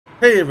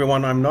Hey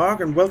everyone, I'm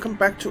Nog, and welcome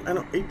back to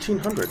Anno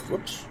 1800.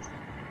 Whoops.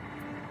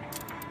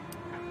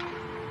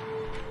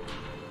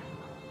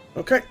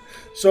 Okay,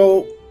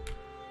 so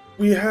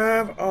we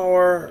have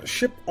our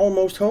ship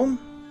almost home,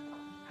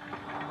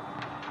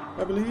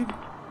 I believe.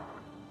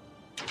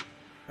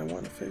 I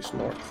want to face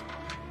north.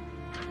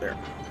 There.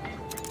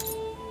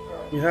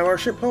 We have our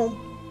ship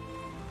home.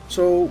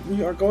 So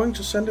we are going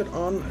to send it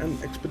on an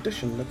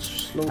expedition. Let's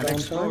slow down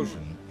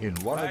time. In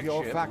one of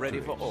your factories.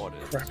 Ready for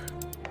orders. Crap.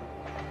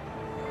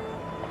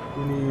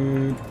 We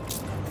need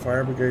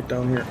fire brigade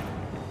down here.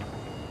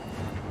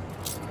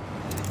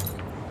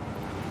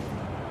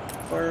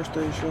 Fire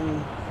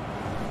station.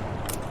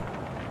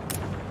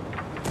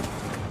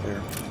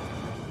 There.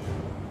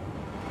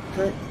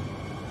 Okay.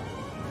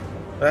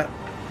 That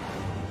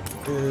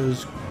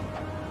is...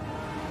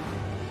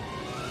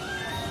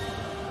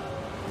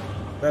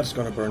 That's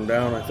gonna burn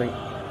down, I think.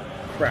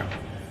 Crap.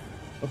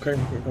 Okay,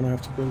 we're gonna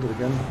have to build it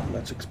again.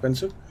 That's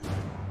expensive.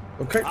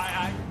 Okay.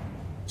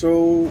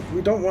 So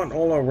we don't want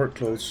all our work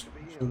clothes,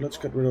 so let's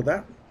get rid of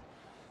that.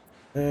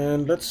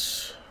 And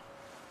let's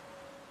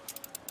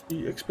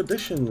the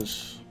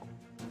expeditions.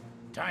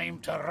 Time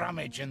to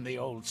rummage in the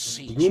old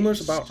sea. Rumors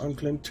about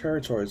unclaimed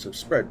territories have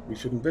spread. We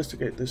should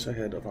investigate this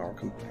ahead of our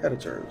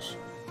competitors.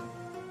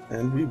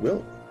 And we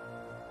will.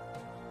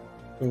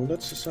 So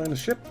let's assign a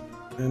ship,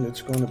 and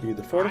it's going to be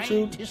the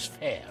Fortitude. Is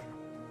fair.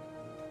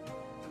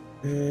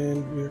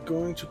 And we're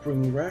going to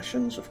bring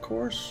rations, of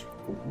course.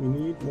 We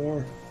need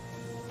more.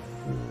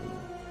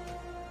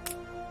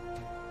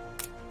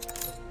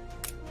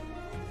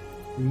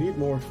 We need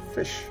more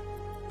fish.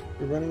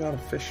 We're running out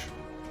of fish.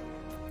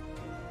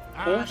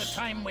 The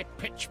time we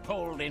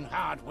pitch-poled in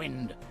hard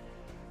wind.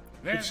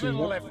 There's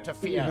little left to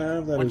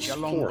fear once your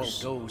longboat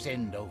goes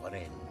end over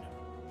end.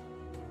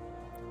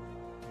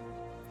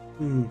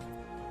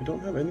 We don't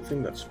have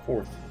anything that's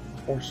force,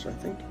 I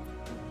think.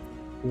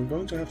 We're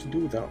going to have to do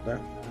without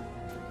that.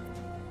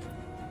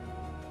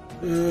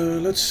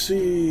 Let's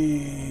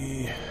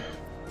see.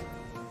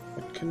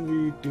 What can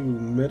we do?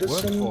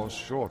 Medicine? Workforce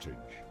shortage.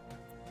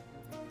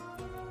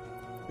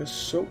 Yes,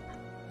 soap.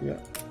 Yeah.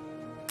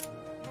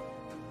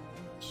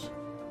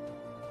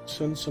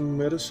 Send some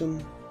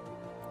medicine.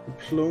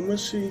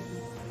 Diplomacy.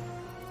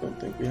 Don't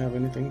think we have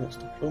anything that's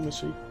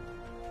diplomacy.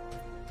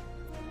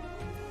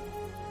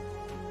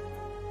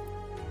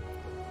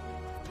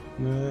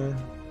 Nah.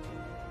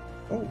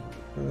 Oh,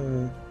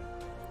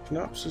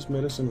 Knops is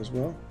medicine as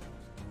well.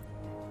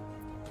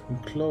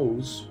 And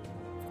clothes.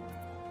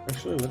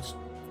 Actually, let's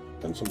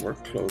send some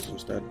work clothes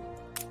instead.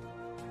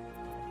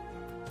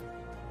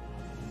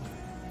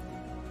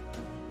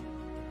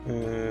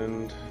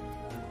 And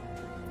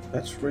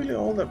that's really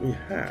all that we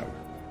have.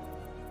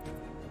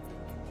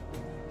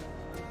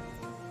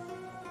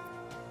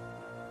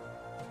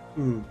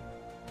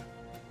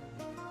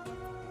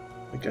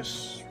 I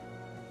guess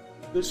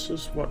this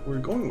is what we're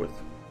going with.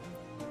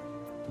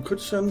 We could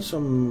send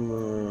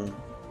some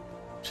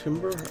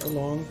timber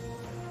along,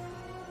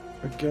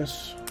 I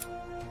guess.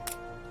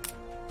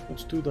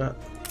 Let's do that.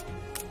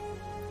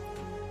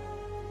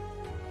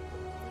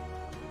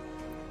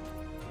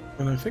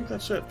 And I think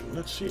that's it.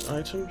 Let's see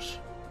items.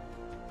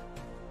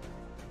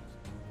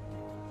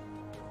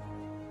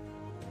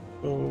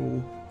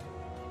 So,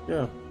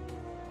 yeah.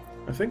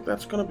 I think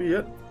that's gonna be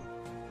it.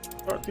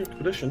 Start the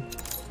expedition.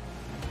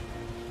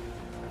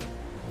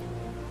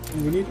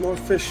 And we need more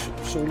fish,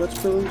 so let's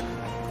build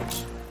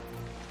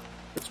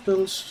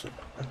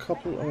a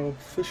couple of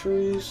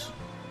fisheries.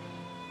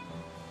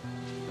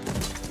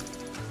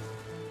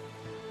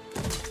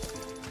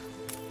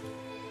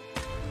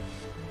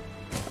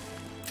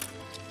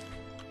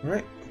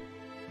 Right.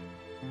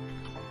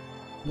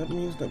 That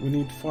means that we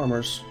need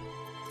farmers.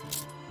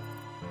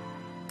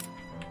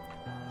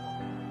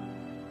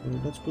 So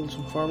let's build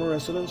some farmer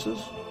residences.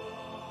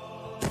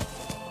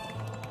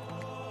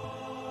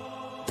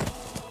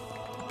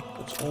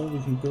 That's all we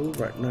can build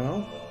right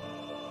now.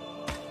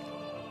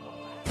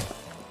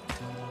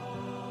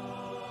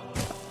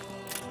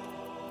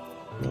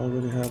 We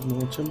already have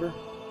more timber.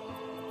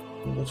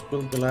 So let's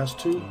build the last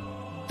two.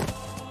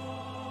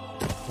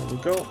 There we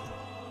go.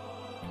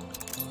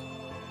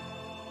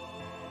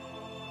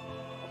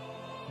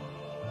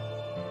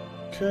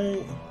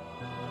 Okay,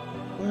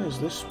 where is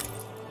this?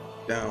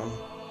 Down.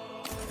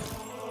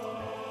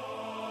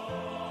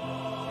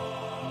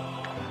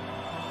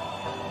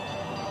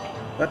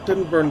 That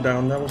didn't burn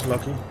down, that was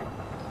lucky.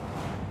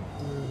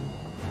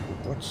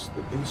 What's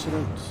the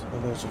incident? Oh,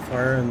 there's a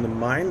fire in the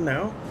mine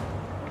now.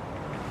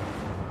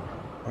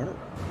 Alright.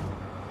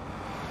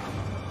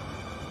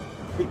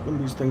 I hate when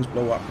these things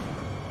blow up.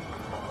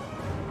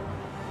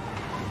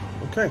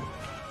 Okay.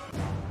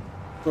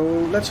 So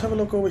let's have a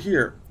look over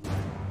here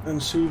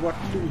and see what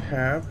do we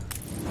have.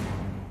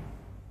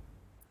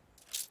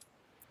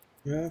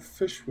 We have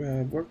fish, we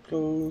have work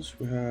clothes,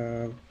 we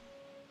have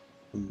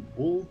some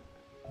wool.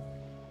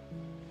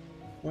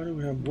 Why do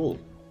we have wool?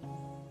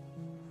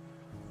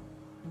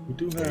 We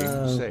do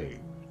have...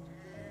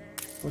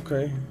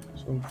 Okay,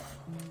 so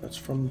that's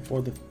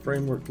for the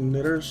framework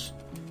knitters.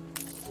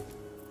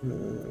 We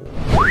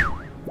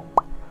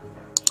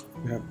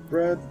have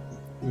bread.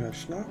 We have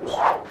schnapps.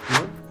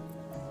 Nope.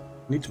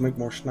 Need to make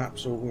more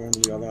schnapps over on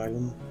the other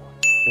island,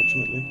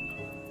 fortunately.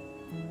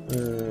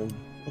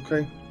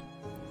 Okay.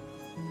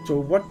 So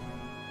what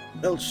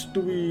else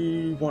do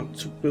we want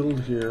to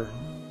build here?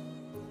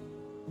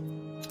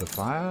 The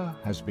fire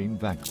has been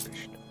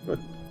vanquished. Good.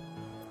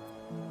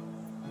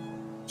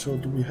 So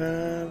do we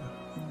have...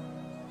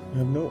 We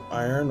have no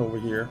iron over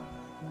here,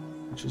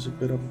 which is a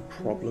bit of a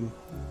problem.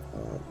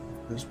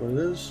 That's what it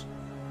is.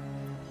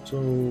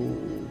 So...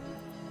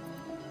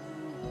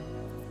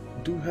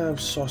 do have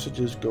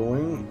sausages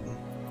going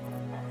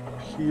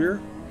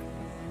here.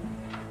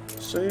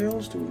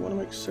 Sails? Do we want to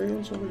make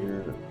sails over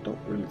here? I don't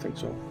really think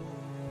so.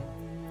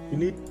 We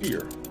need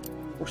beer.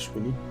 Of course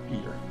we need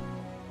beer.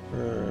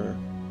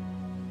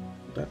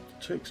 That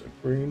takes a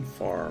grain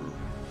farm.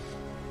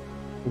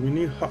 We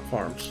need hop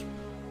farms.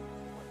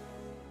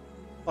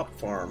 Hop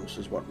farms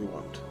is what we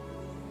want.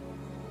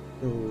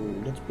 So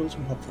let's build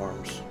some hop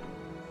farms.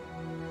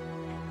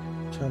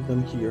 Let's have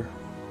them here.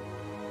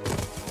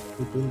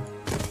 We'll build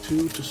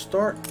 2 to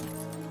start.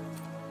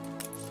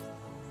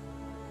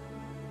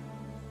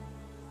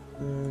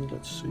 And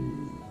let's see.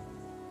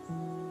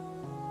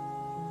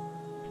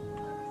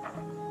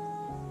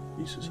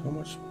 Jesus, how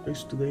much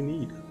space do they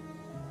need?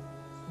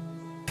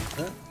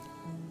 That.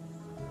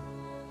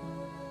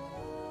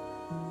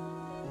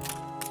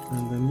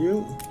 And then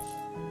you.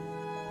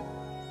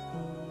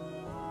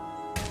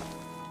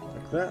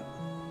 Like that.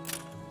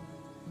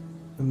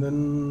 And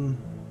then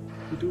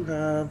we do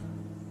have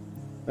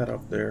that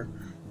up there.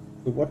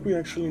 But what we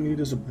actually need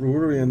is a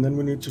brewery, and then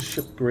we need to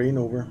ship grain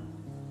over.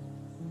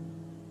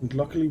 And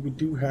luckily we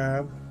do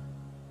have...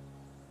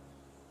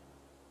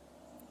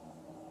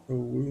 So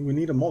we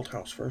need a malt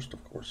house first,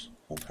 of course.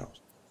 Malt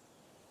house.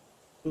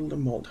 Build a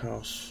malt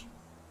house.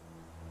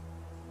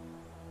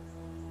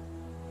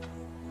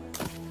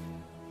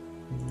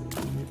 We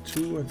need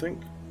 2, I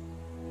think.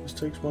 This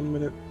takes 1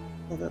 minute.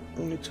 Oh, that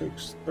only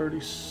takes 30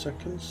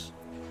 seconds.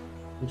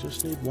 We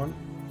just need 1.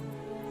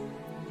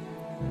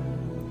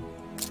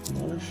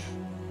 Demolish.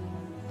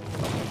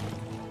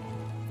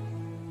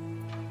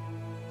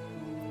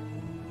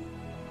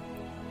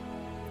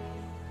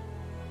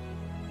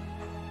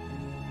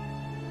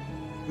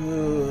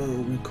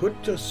 We could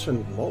just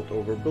send malt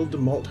over, build the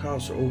malt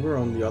house over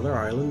on the other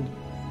island,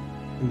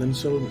 and then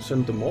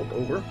send the malt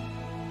over.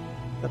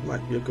 That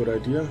might be a good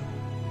idea.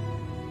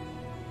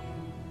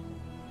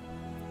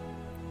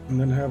 And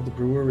then have the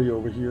brewery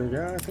over here.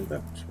 Yeah, I think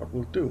that's what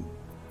we'll do.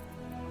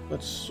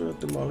 Let's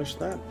demolish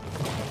that.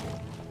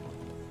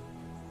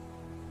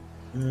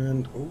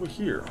 And over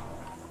here.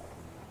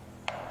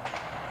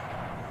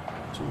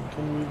 So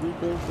can we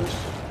rebuild this?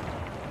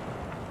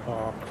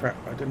 Oh crap,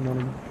 I didn't want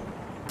to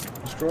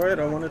destroy it,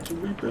 I wanted to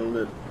rebuild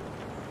it.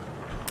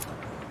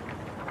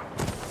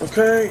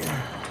 Okay,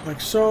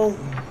 like so.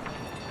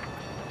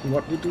 And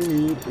what we do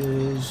need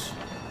is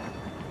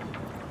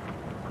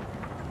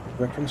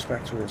a weapons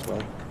factory as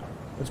well.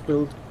 Let's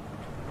build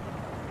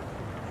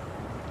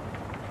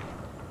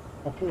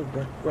a couple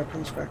of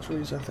weapons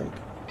factories, I think.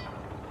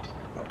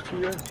 Out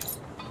here.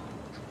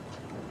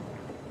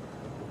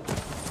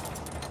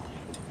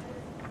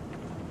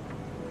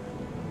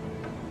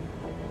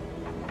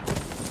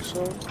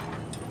 So.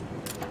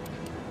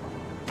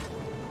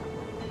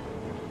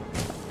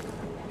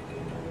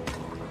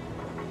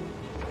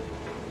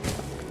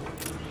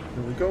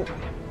 There we go.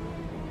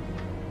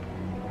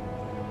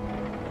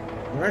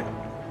 All right.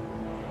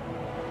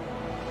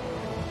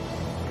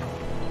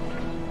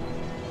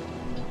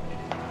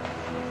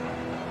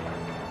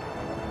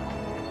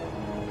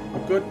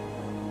 Good.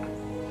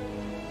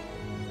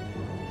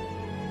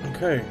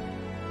 Okay.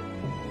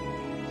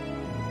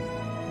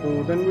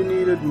 So then we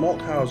needed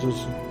malt houses.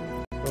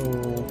 So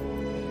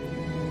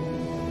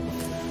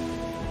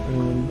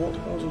malt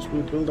houses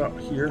we build up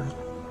here.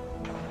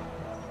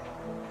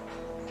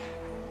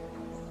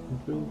 We'll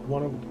build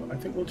one of. I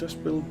think we'll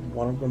just build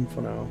one of them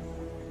for now.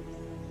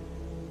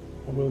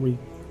 Or will we?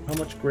 How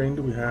much grain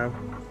do we have?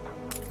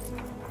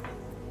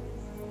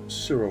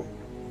 0.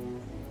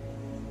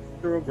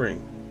 0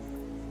 grain.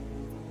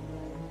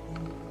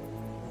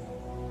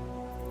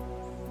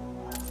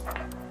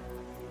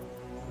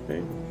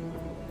 Okay.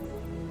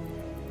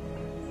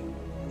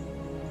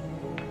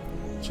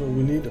 So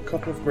we need a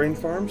couple of grain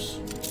farms.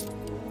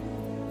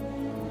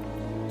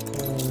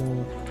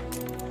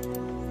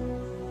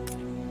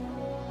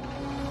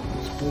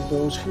 Let's build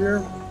those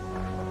here.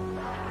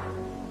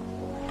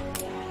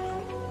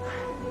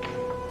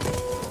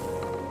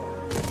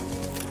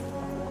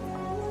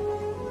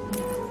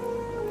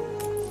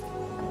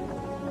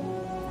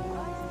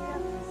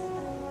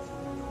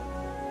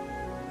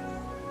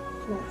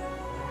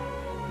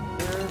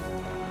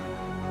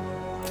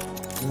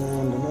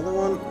 And another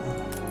one.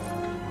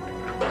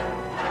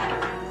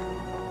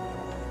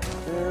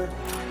 There.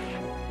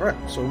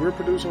 Alright, so we're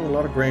producing a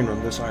lot of grain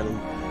on this island.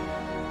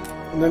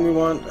 And then we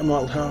want a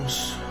malt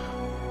house.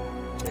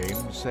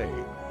 Aim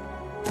saved.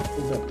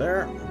 Put that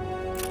there.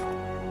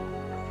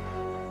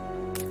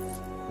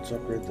 Let's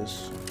let's upgrade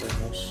this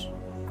warehouse.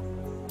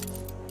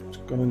 It's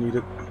gonna need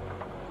it.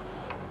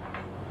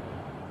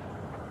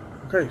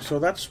 Okay, so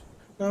that's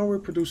now we're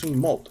producing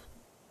malt.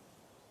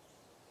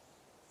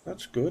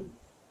 That's good.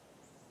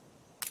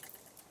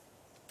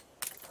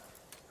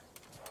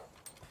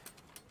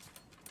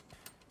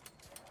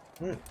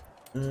 Right,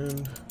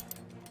 and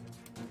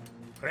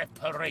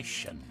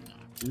preparation.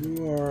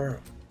 You are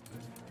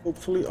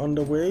hopefully on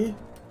the way.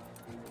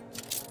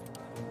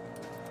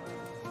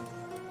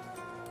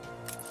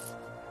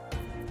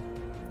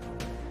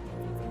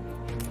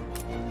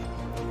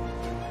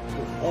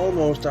 We're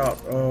almost out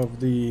of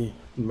the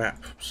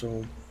map,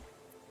 so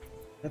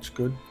that's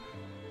good.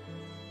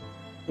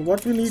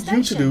 What we need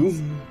you to do,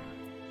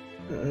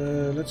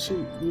 let's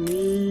see, we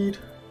need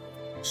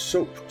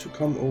soap to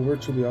come over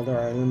to the other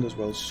island as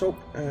well. Soap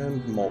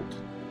and malt.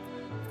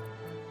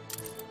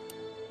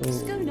 So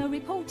Schooner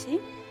reporting.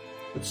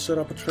 let's set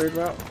up a trade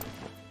route.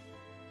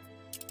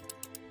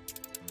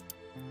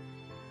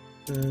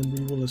 And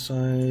we will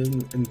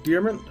assign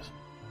Endearment.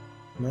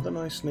 Another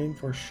nice name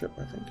for a ship,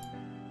 I think.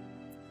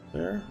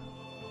 There.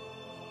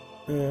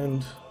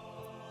 And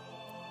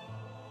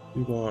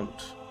we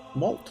want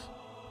malt.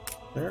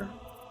 There.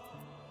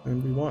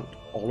 And we want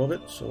all of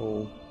it,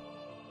 so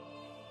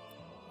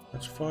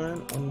that's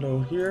fine.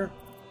 Unload here.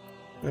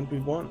 And we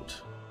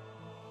want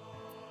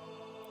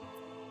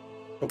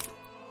soap.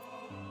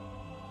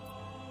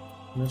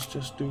 Let's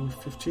just do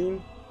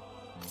 15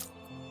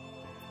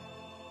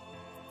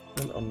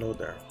 and unload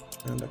there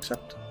and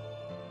accept.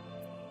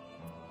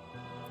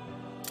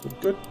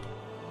 Good.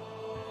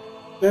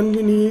 Then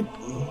we need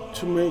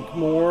to make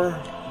more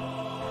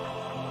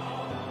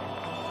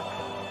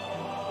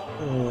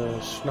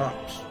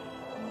schnapps.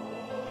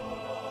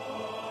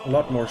 A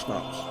lot more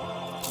schnapps.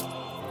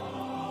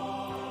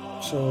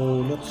 So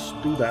let's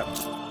do that.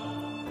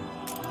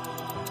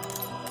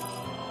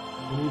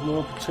 We need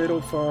more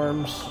potato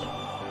farms.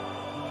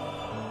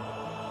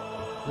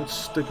 Let's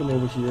stick them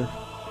over here.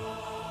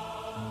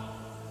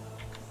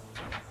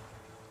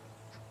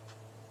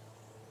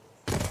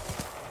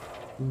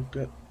 We'll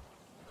get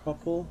a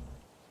couple.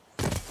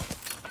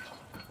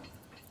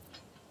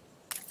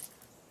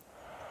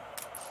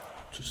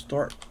 To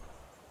start.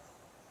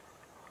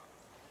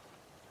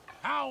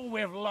 How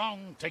we've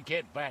longed to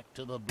get back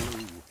to the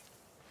blue.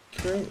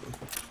 Okay.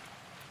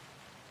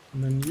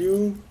 And then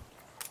you.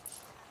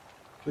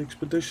 The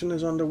expedition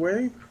is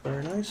underway.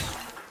 Very nice.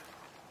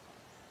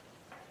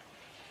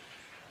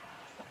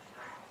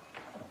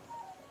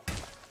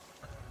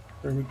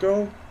 There we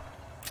go.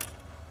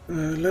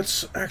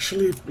 Let's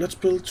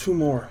build 2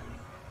 more.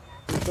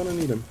 We're gonna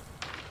need them.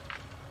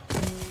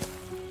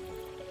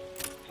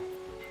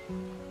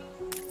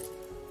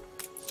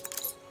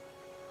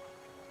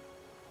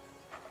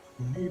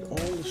 We need all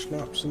the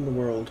schnapps in the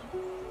world.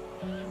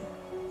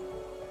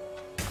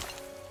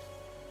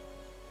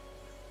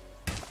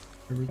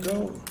 There we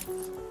go.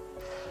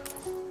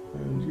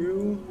 And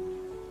you.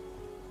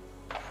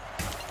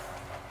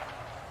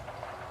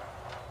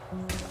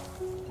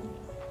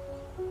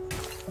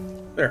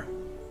 There.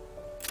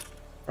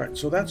 Alright,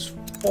 so that's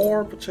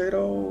 4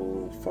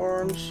 potato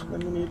farms. Then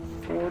we need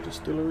 4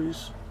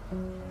 distilleries.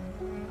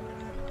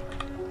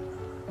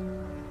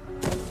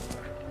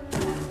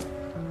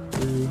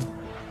 3,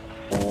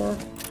 4.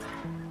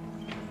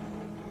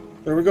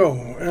 There we go.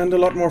 And a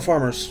lot more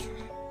farmers.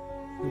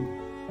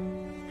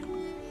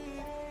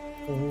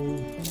 So,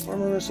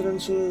 farmer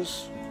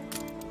residences.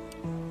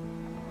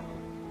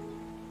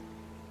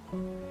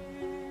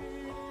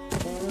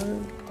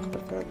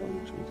 5,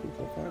 1, 2, 3,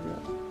 4, 5,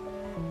 yeah.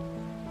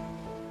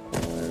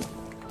 5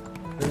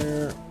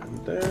 there and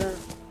there.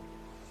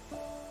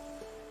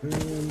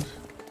 And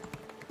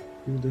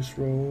do this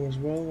row as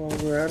well while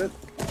we're at it.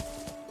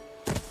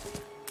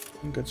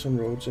 And get some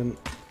roads in.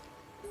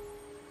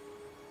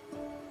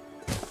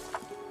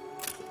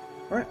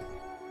 Alright.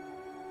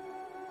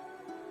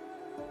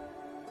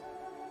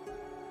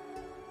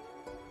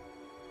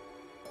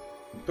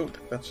 Don't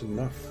think that's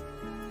enough.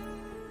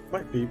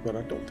 Might be, but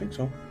I don't think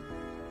so.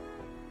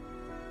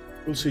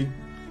 We'll see.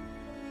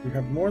 We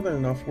have more than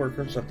enough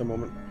workers at the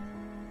moment.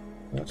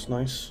 That's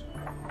nice.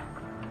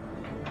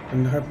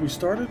 And have we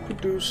started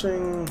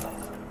producing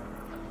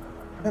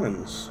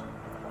cannons?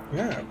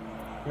 Yeah,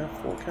 we have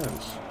 4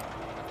 cannons.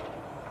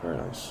 Very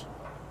nice.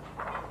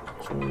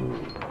 So,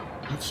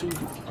 let's see,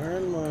 the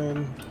iron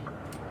mine.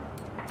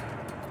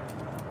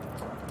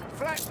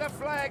 Flag the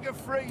flag of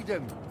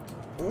freedom!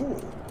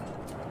 Oh.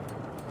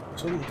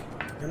 Some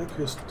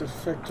anarchist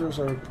defectors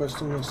are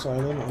requesting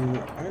asylum on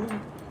the island?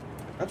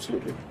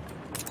 Absolutely.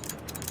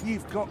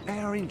 You've got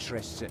our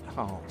interests at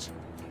heart.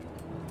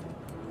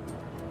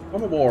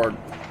 Come aboard.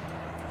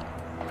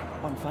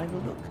 One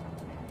final look.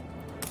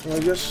 I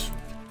guess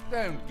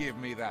Don't give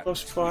me that.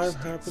 +5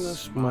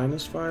 happiness,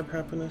 -5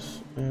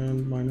 happiness,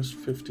 and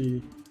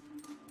 -50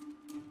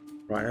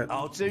 riot.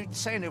 I'll do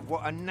 10 of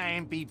what a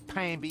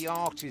namby-pamby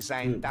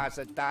artisan does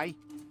a day.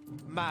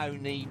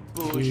 Moany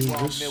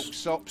bourgeois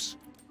milksops.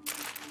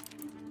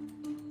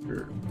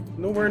 You're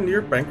nowhere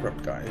near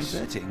bankrupt, guys.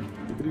 Exerting.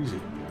 Take it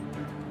easy.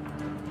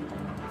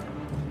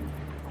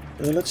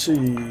 Let's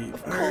see.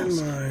 Of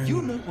course,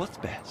 you know what's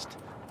best.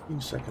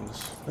 15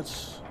 seconds.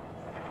 Let's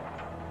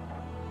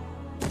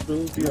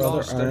build the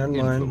other iron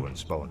mine.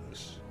 Influence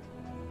bonus.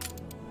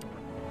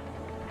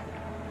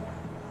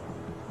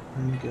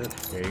 And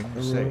get a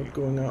road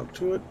going out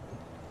to it.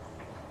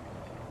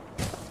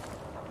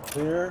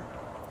 There.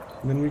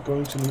 And then we're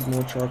going to need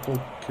more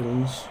charcoal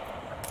kilns.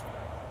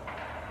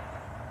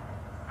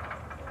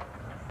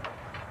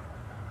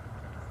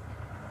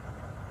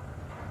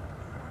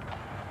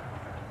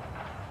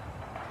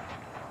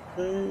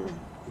 Okay,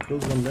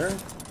 build one there.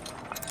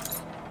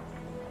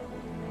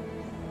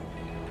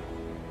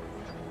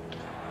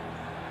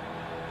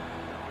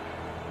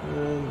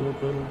 And we'll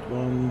build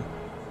one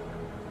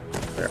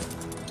there.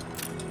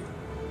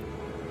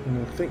 And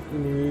I think we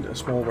need a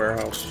small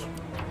warehouse.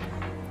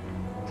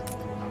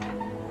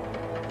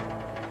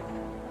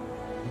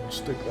 We'll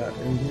stick that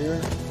in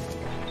here.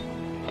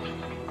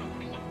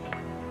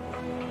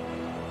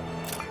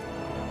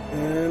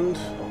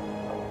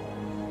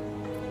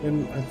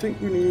 And I think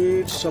we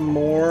need some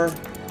more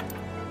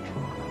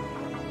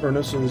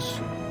furnaces.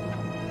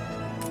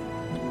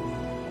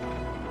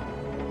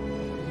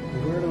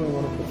 Where do I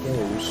want to put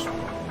those?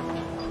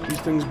 These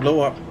things blow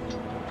up.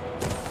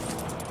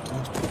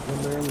 Let's put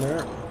one there and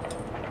there.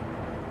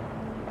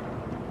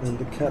 And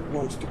the cat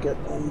wants to get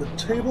on the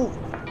table.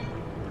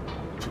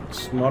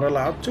 It's not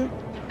allowed to.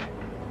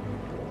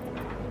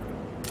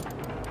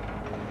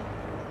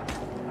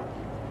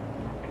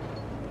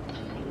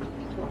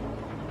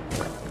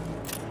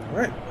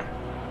 Alright.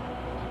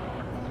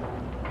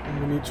 And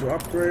we need to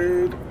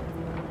upgrade.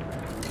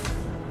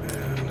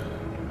 And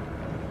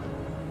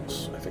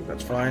I think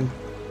that's fine.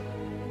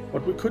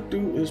 What we could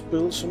do is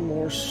build some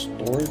more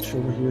storage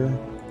over here.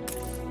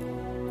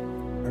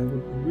 I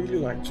would really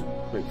like to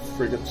make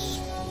frigates.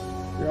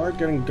 We are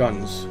getting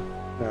guns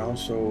now,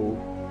 so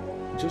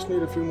we just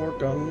need a few more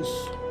guns.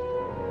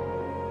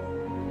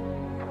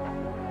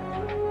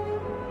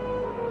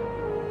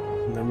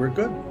 And then we're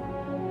good.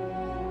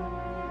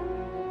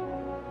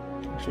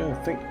 Actually, I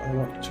think I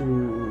want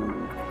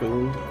to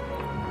build.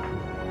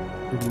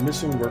 We're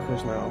missing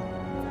workers now.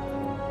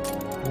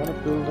 I want to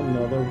build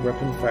another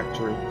weapon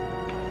factory.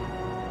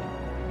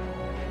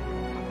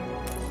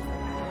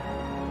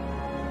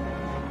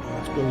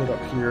 Let's build it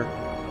up here.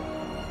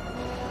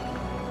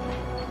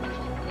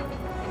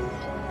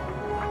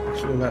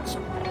 Actually, that's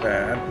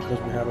bad because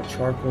we have a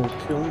charcoal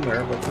kiln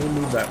there, but we'll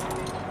move that.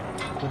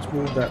 Let's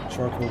move that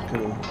charcoal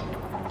kiln.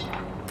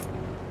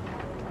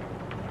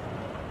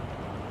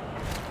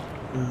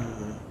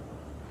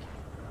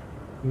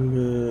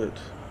 Move it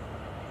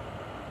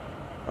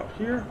up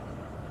here.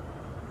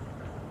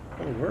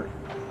 That'll work.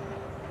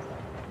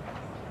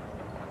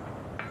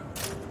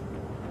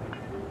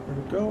 There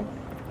we go.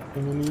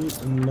 And we need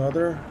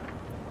another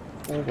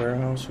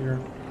warehouse here.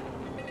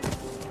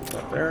 Put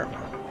that there.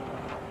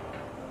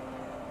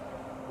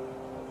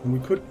 And we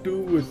could do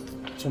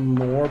with some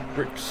more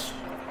bricks.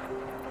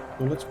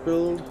 So let's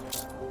build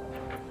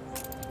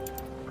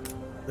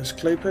this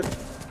clay pit.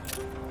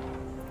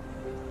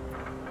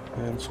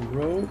 And some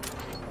road.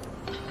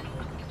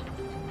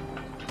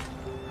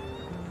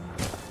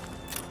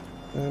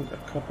 And a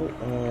couple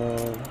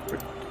of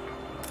brick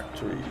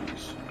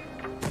factories.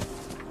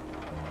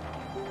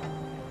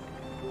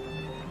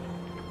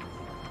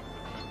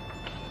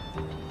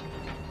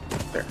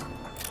 There.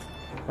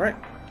 Alright.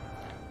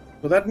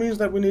 So that means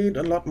that we need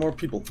a lot more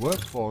people.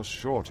 Workforce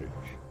shortage.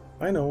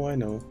 I know, I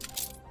know.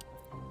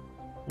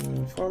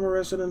 Farmer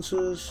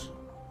residences.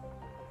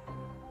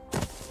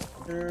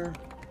 There.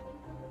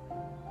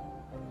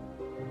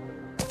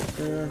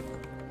 There.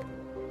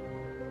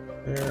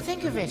 There.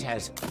 Think of it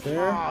as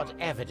There. hard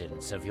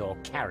evidence of your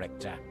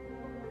character.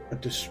 A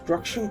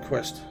destruction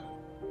quest.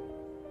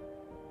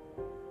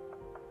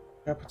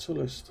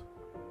 Capitalist.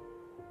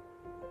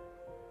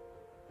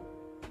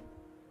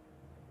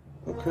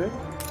 Okay.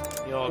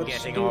 You're Let's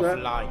getting do off that.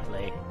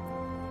 lightly.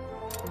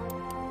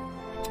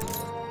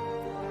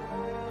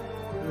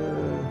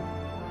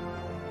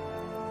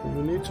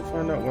 We need to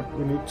find out what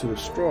we need to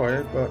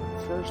destroy, but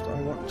first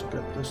I want to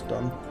get this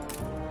done.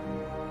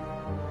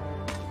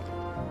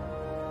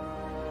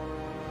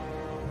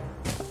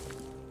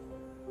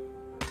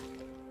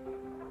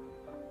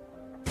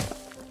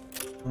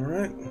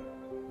 Alright.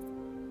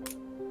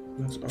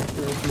 Let's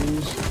upgrade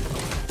these.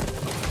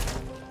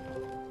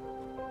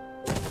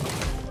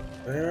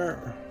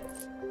 There.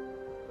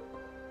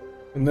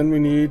 And then we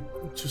need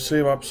to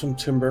save up some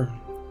timber.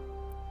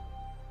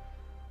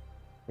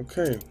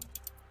 Okay.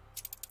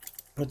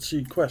 Let's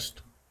see,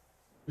 quest.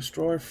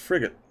 Destroy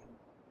frigate.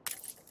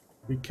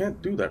 We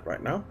can't do that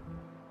right now.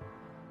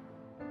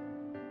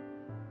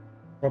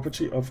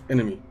 Property of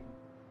enemy.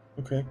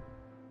 Okay.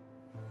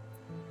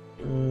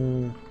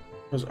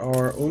 Because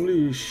our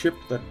only ship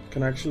that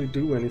can actually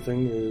do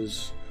anything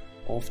is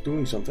off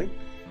doing something.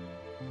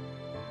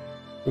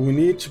 So we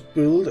need to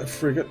build a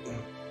frigate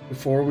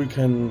before we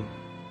can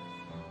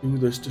do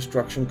this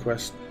destruction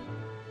quest.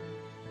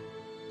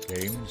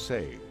 Game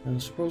saved. And I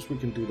suppose we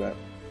can do that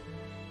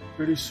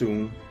pretty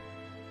soon.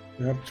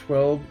 We have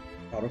 12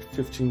 out of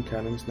 15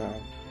 cannons now.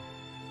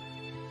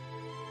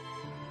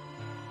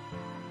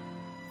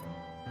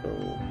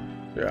 So,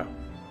 yeah.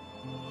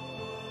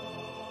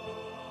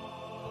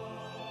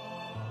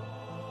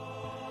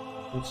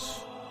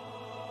 Let's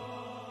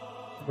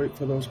wait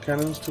for those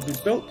cannons to be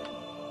built.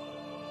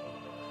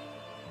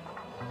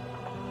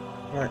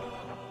 Right.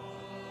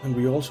 And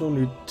we also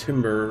need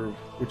timber,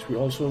 which we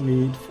also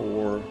need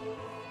for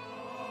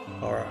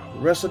our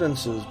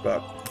residences,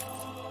 but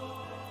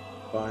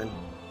fine.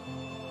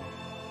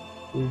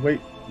 We'll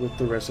wait with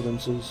the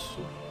residences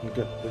and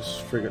get this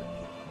frigate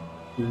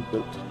being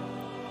built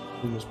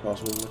as soon as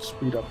possible. Let's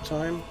speed up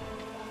time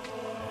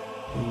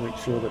and make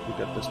sure that we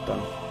get this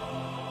done.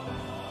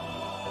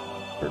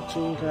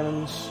 13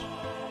 cannons,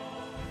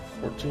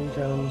 14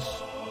 cannons.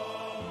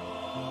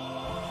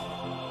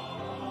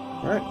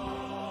 Right.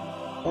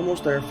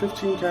 Almost there.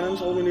 15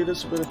 cannons. All we need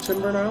is a bit of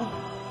timber now.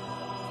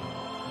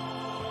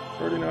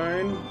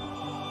 39.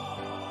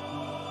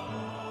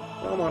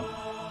 Come on.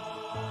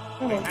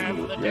 Come on. Have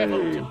the devil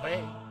to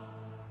pay.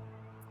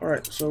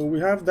 Alright, so we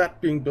have that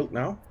being built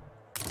now.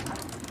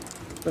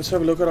 Let's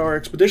have a look at our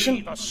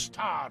expedition. The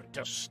star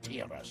to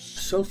steer us.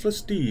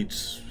 Selfless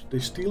deeds. They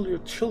steal your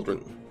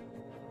children.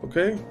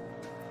 Okay.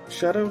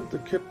 Shadow the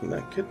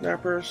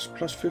kidnappers.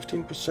 Plus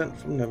 15%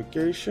 from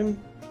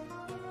navigation.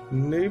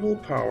 Naval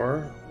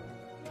power.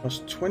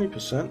 Plus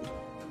 20%.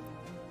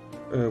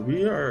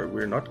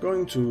 We're not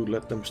going to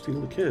let them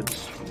steal the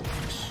kids.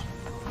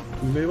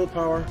 Naval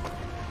power.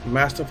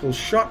 Masterful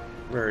shot.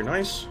 Very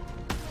nice.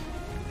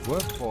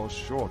 Workforce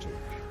shortage.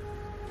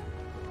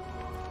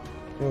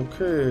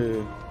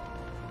 Okay.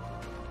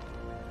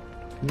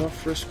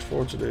 Enough risk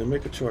for today.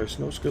 Make a choice.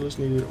 No skill is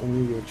needed.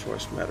 Only your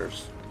choice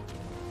matters.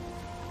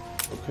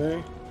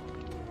 Okay.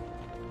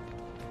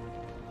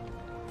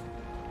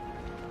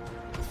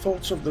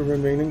 Thoughts of the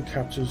remaining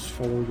captives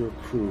follow your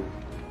crew.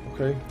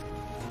 Okay.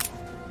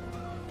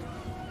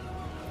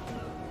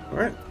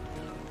 Alright.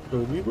 So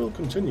we will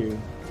continue.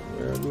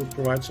 We'll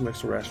provide some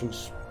extra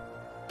rations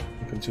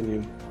and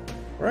continue.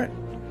 Alright.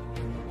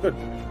 Good.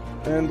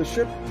 And the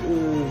ship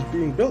is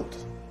being built.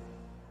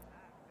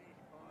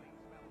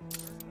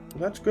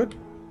 That's good.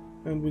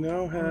 And we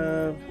now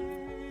have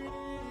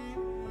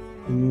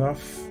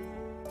enough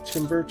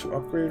timber to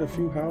upgrade a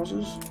few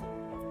houses.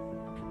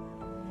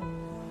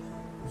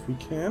 If we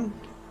can.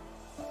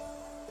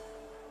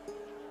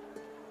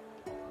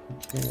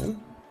 We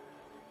can.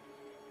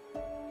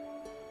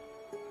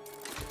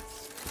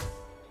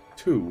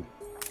 2.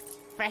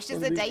 Fresh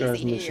as a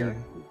daisy here.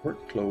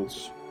 Work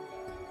clothes.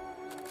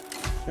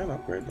 Can't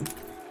upgrade them.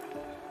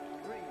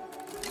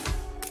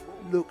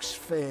 Looks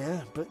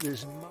fair, but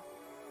there's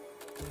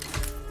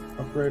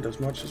Upgrade as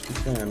much as we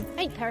can.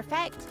 Ain't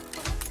perfect.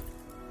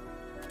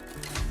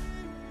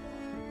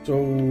 So,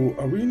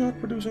 are we not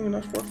producing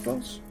enough work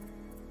clothes?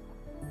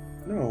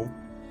 No,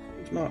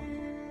 it's not.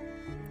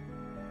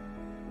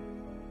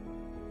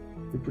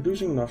 We're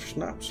producing enough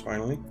schnapps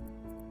finally.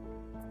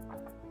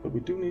 But we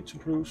do need to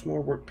produce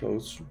more work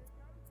clothes.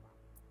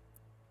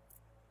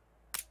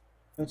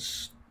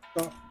 Let's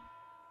stop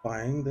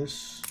buying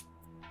this.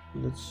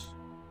 Let's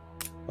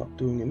stop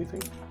doing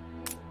anything.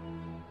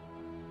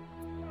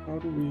 How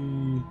do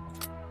we...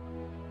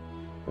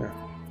 There.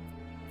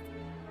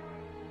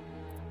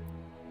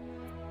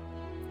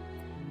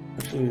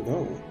 Actually,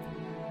 no.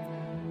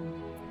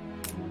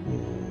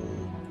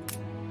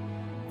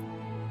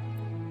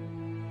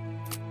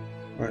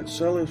 Alright,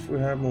 sell if we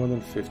have more than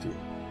 50.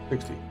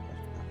 60.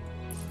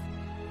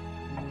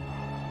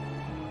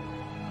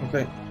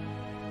 Okay.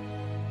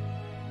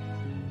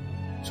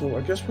 So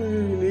I guess we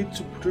need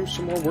to produce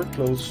some more work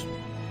clothes.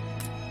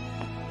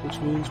 Which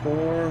means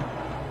more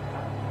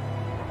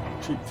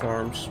sheep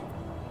farms.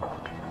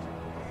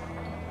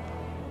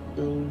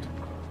 Build.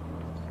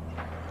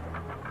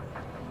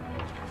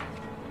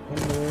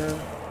 One there.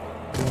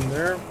 One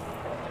there.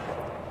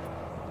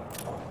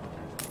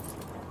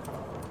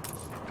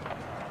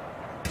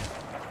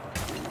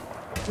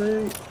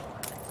 Okay.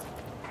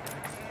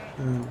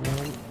 And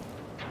 1,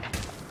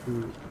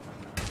 2,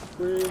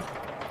 3.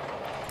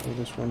 So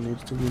this one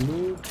needs to be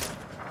moved.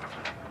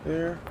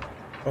 There.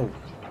 Oh,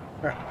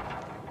 crap.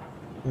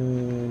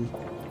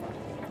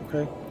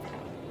 Okay.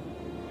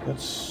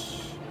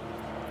 Let's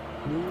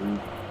move.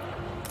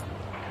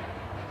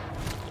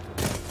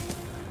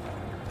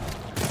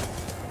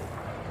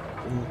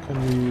 Can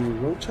we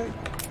rotate?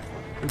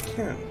 We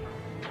can.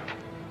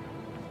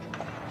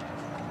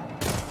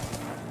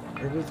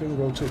 Everything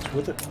rotates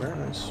with it. Very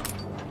nice.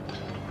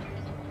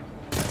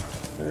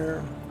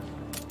 There.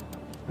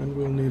 And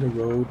we'll need a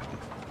road.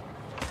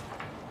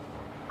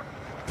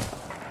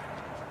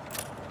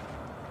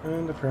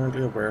 And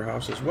apparently a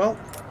warehouse as well.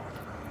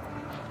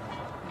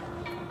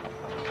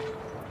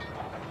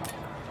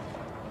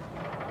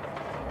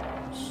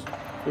 Let's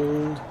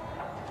build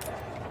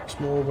a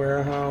small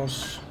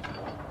warehouse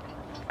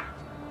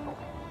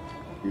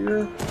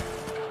here.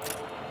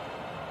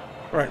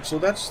 Right, so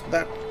that's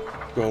that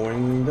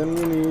going. Then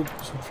we need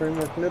some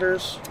framework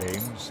knitters.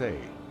 Game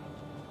saved.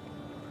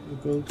 We'll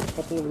build a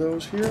couple of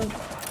those here.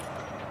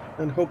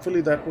 And hopefully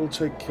that will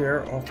take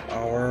care of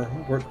our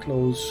work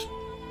clothes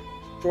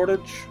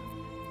shortage.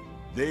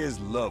 There's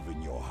love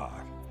in your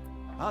heart.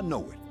 I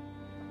know it.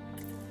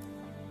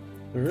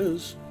 There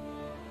is.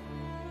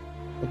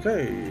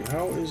 Okay,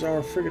 how is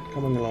our frigate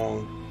coming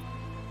along?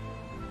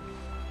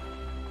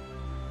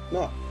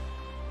 Not.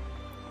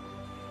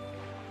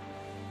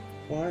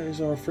 Why is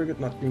our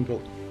frigate not being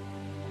built?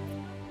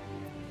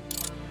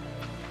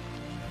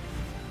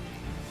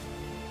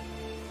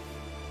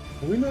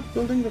 Are we not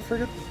building the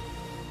frigate?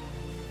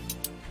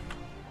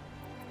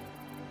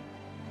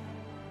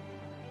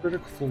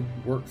 Critical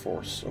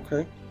workforce,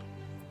 okay.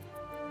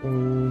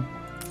 Can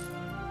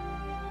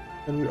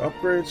we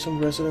upgrade some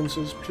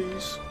residences,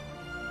 please?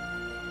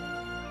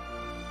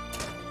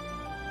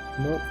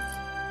 Nope.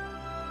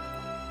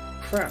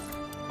 Crap.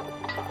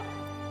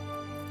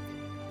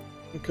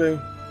 Okay.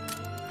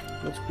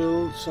 Let's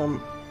build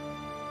some.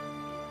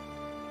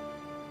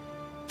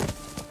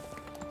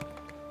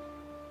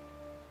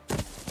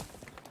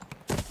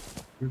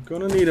 We're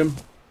gonna need him.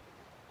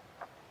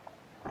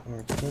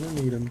 We're gonna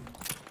need him.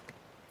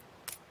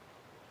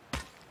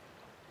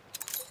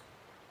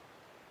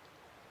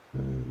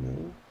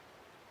 No.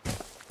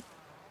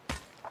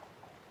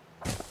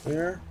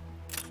 There.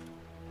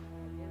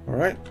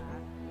 Alright.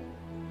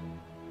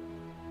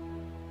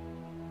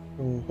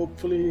 So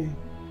hopefully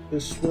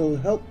this will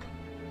help.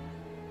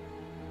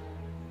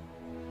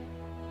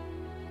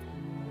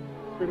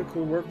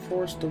 Critical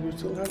workforce, do we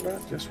still have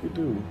that? Yes, we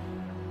do.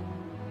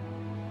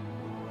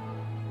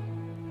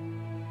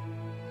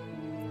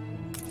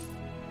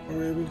 Are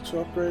we able to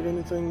upgrade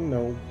anything?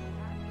 No.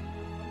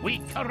 We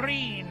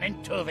careen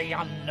into the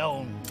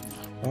unknown.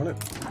 On it.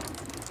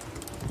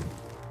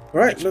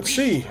 Alright, let's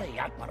see.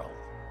 Admiral.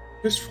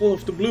 Fistful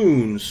of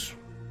doubloons.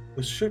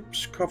 The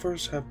ship's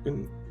coffers have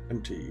been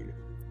emptied.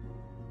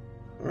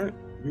 Alright,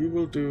 we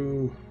will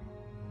do...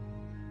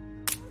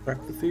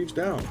 track the thieves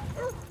down.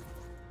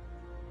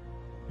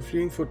 The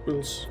fleeing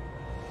footprints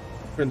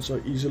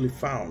are easily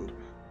found.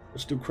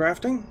 Let's do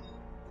crafting.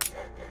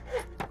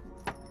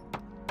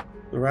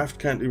 The raft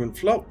can't even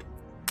float.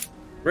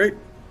 Great.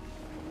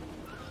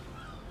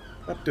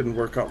 That didn't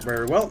work out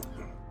very well.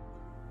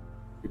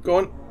 Keep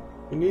going.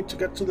 We need to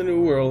get to the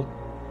new world.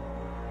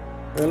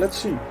 Let's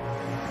see.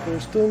 We're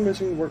still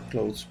missing work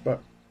clothes,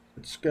 but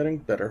it's getting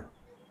better.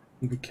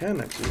 We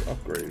can actually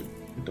upgrade.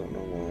 I don't know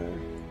why.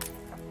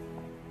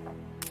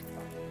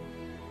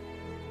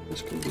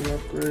 This can be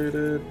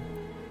upgraded.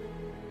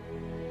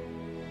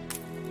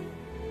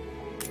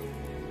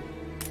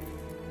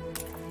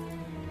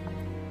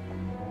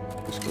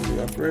 This can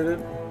be upgraded.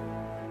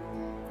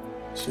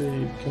 Let's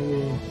see, can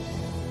we...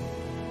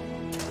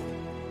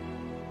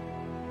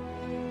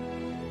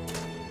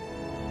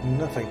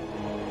 Nothing.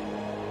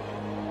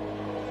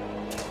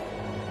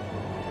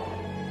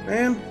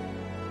 Man.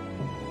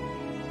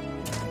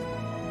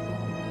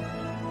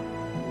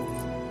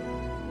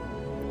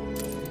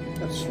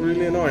 That's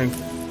really annoying.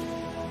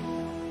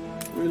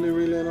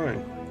 Really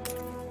annoying.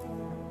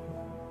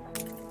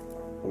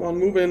 Come on,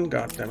 move in,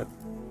 god damn it.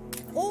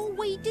 All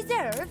we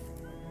deserve.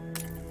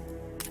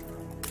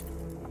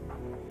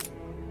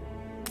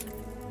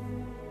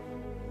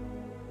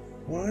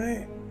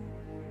 Why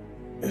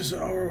is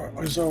our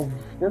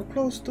work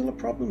clothes still a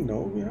problem?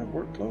 No, we have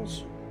work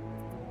clothes.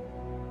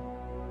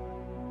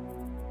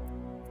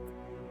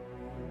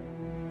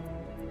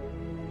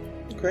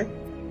 Okay.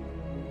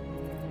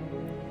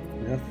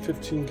 We have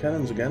 15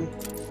 cannons again.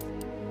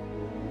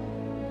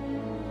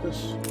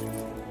 This.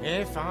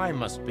 If I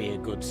must be a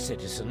good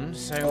citizen,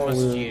 so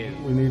must you.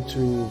 We need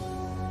to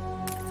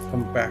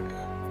come back.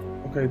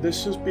 Okay,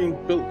 this is being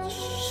built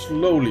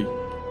slowly.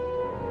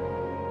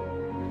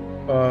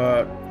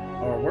 But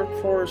our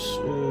workforce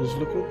is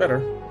looking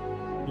better.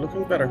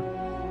 Looking better.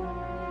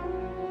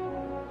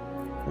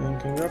 And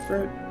can we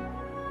upgrade?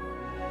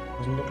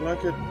 Doesn't look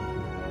like it.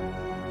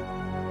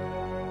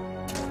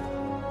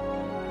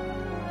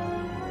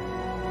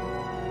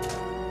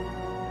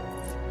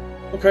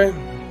 Okay.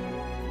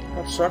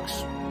 That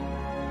sucks.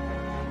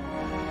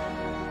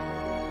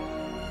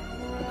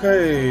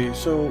 Okay,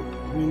 so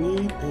we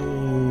need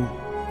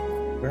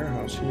a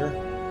warehouse here.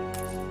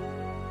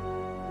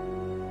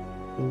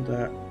 Build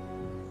that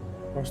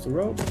across the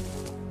road.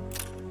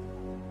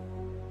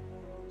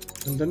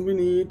 And then we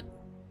need...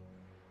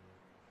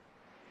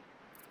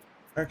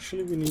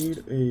 Actually, we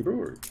need a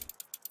brewery.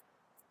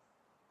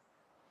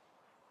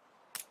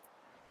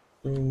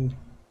 So,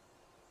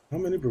 how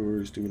many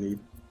breweries do we need?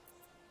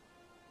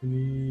 We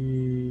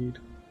need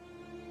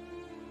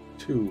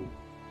 2.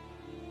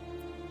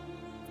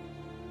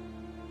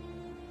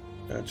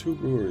 Yeah, 2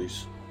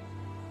 breweries.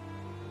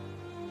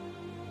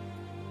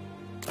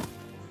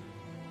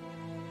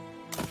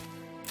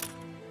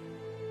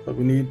 But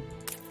we need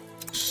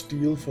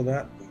steel for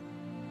that,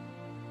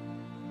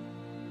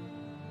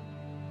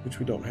 which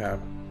we don't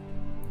have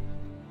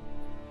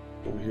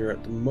over here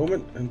at the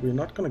moment, and we're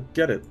not gonna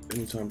get it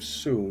anytime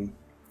soon.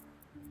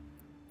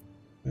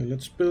 And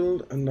let's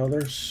build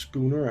another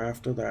schooner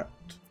after that.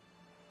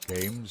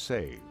 Game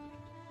saved.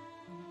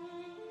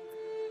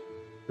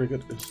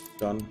 Frigate is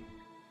done.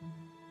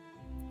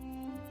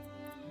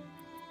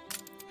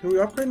 Can we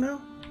upgrade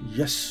now?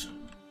 Yes.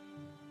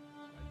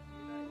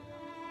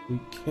 We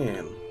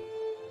can.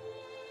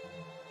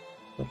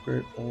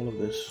 Upgrade all of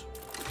this.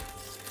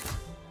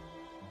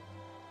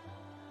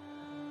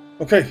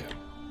 Okay.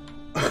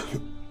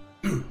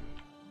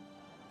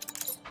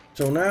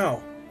 So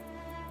now,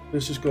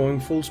 this is going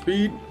full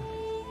speed.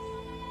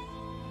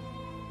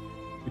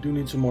 We do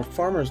need some more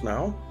farmers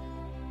now.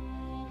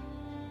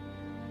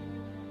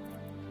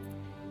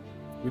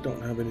 We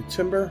don't have any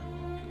timber,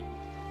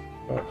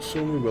 but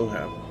soon we will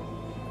have.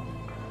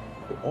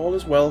 So all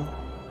is well.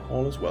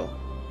 All is well.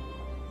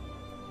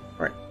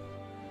 Alright.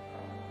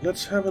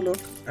 Let's have a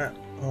look at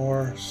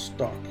our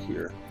stock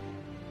here.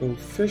 So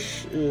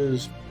fish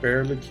is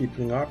barely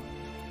keeping up.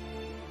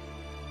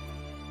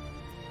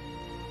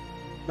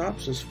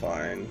 Schnapps is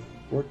fine.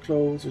 Work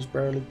clothes is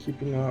barely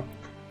keeping up.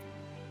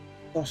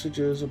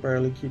 Sausages are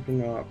barely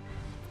keeping up.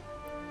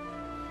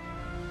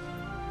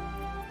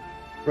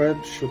 Bread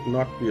should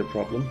not be a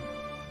problem.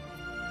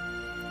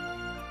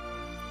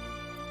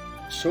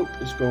 Soap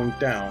is going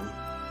down.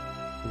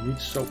 We need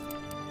soap.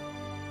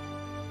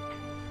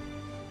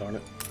 Darn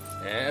it.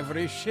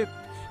 Every ship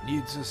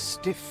needs a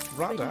stiff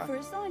rudder. Ready for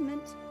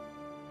assignment.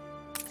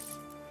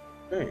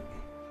 Okay.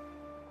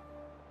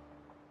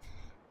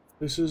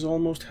 This is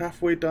almost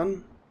halfway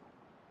done.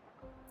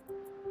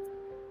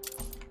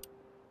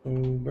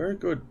 Oh, very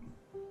good.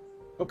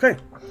 Okay.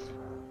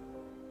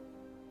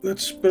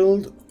 Let's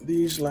build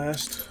these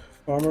last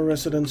farmer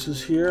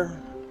residences here.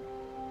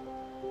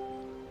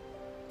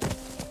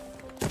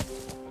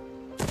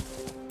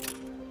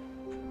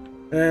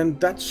 And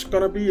that's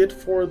gonna be it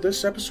for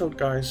this episode,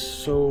 guys.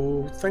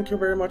 So thank you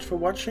very much for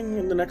watching.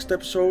 In the next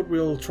episode,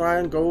 we'll try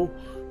and go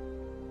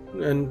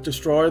and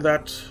destroy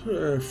that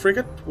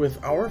frigate with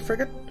our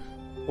frigate.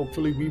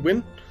 Hopefully we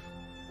win.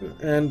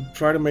 And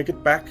try to make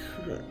it back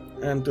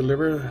and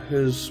deliver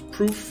his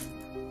proof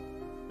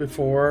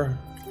before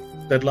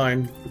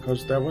deadline,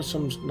 because there was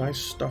some nice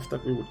stuff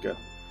that we would get.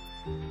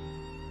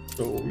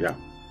 So yeah.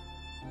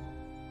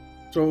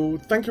 So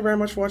thank you very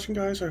much for watching,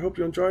 guys. I hope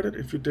you enjoyed it.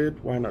 If you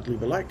did, why not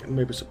leave a like and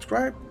maybe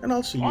subscribe, and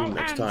I'll see you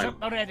next time. All hands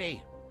up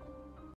already.